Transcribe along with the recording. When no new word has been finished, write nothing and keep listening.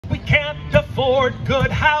We can't afford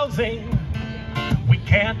good housing. We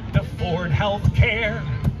can't afford health care.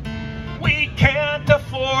 We can't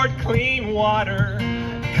afford clean water,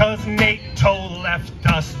 'cause NATO left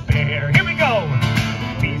us bare. Here we go.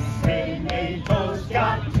 We say NATO's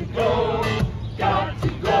got to go, got to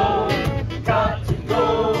go, got to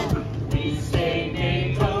go. We say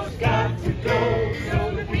NATO's got to go,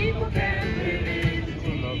 so the people can live in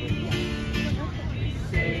peace. We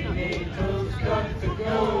say NATO's got to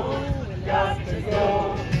go, got to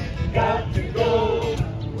go, got to go.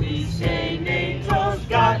 We say NATO's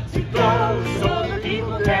got to go, so the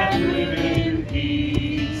people can live in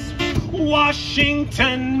peace.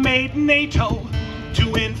 Washington made NATO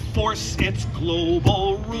to enforce its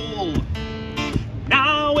global rule.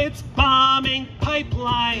 Now it's bombing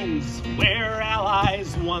pipelines where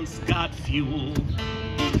allies once got fuel.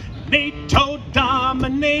 NATO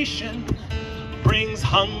domination brings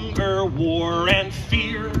hunger, war, and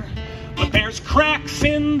fear. But there's cracks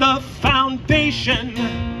in the foundation,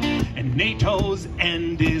 and NATO's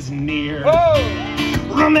end is near. Oh!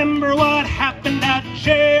 Remember what happened at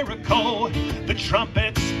Jericho? The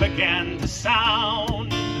trumpets began to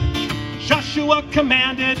sound. Joshua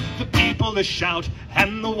commanded the people to shout,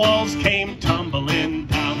 and the walls came tumbling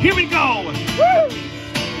down. Here we go! Woo!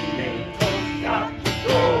 NATO's got to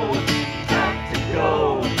go, got to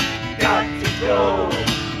go, got to go.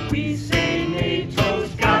 We say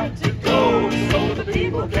NATO's got to go, so the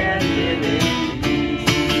people can live in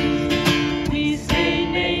peace. We say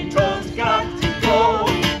NATO's got to go,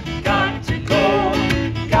 got to go,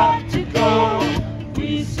 got to go.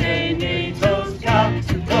 We say NATO's got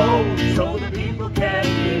to go, so the people can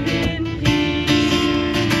live in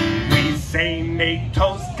peace. We say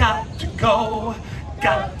NATO's got to go,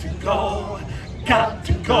 got to go, got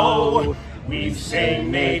to go. We say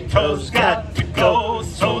NATO's got